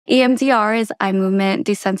EMDR is eye movement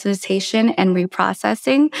desensitization and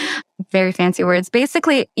reprocessing. Very fancy words.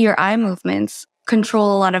 Basically, your eye movements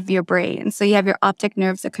control a lot of your brain. So you have your optic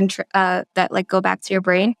nerves that like go back to your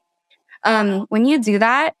brain. When you do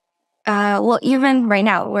that, well, even right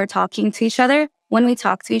now, we're talking to each other. When we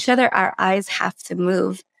talk to each other, our eyes have to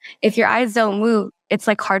move. If your eyes don't move, it's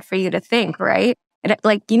like hard for you to think, right?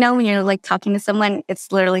 Like, you know, when you're like talking to someone,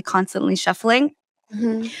 it's literally constantly shuffling.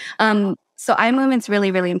 So eye movement's really,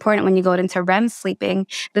 really important when you go into REM sleeping.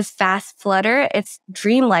 This fast flutter, it's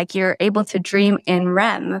dreamlike. You're able to dream in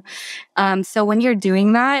REM. So when you're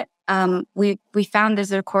doing that, we found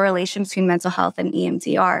there's a correlation between mental health and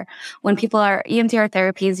EMDR. When people are, EMDR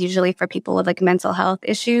therapy is usually for people with like mental health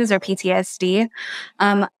issues or PTSD.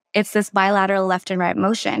 It's this bilateral left and right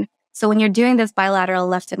motion. So when you're doing this bilateral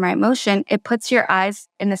left and right motion, it puts your eyes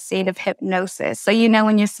in a state of hypnosis. So, you know,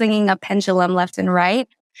 when you're swinging a pendulum left and right,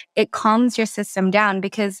 it calms your system down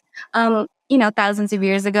because, you know, thousands of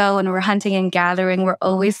years ago when we're hunting and gathering, we're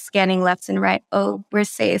always scanning left and right. Oh, we're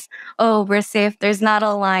safe. Oh, we're safe. There's not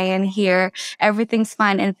a lion here. Everything's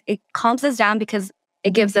fine. And it calms us down because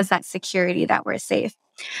it gives us that security that we're safe.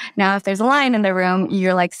 Now, if there's a lion in the room,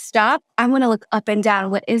 you're like, stop. I'm going to look up and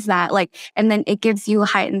down. What is that? Like, and then it gives you a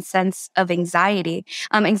heightened sense of anxiety.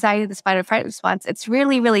 Anxiety, the fight or flight response. It's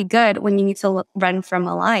really, really good when you need to run from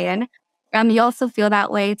a lion. You also feel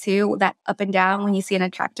that way too, that up and down when you see an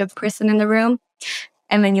attractive person in the room.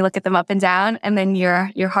 And then you look at them up and down, and then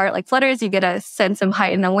your heart like flutters. You get a sense of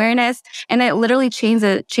heightened awareness, and it literally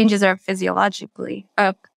changes our physiologically.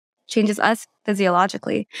 Changes us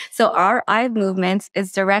physiologically. So our eye movements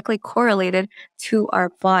is directly correlated to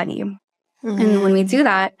our body. And when we do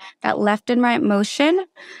that, that left and right motion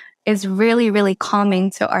is really, really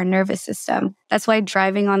calming to our nervous system. That's why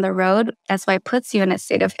driving on the road, that's why it puts you in a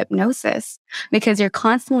state of hypnosis, because you're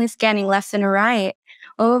constantly scanning left and right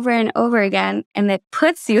over and over again, and it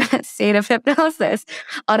puts you in a state of hypnosis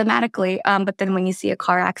automatically. But then when you see a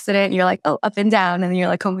car accident, you're like, oh, up and down. And then you're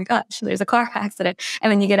like, oh my gosh, there's a car accident.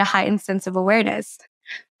 And then you get a heightened sense of awareness.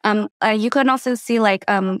 You can also see like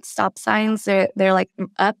stop signs. They're like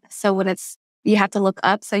up. So when you have to look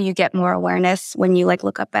up, so you get more awareness when you like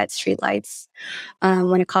look up at streetlights.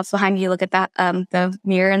 When it cops behind you, you look at that the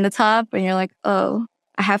mirror in the top, and you're like, oh,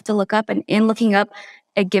 I have to look up. And in looking up,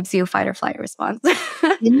 it gives you a fight or flight response.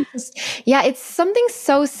 Yeah, it's something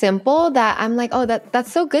so simple that I'm like, oh,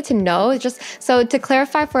 that's so good to know. Just so to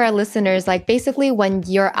clarify for our listeners, like basically when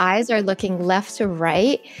your eyes are looking left to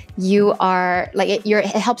right, you are like it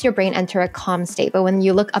helps your brain enter a calm state. But when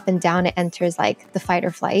you look up and down, it enters like the fight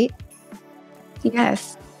or flight.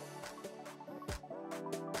 Yes.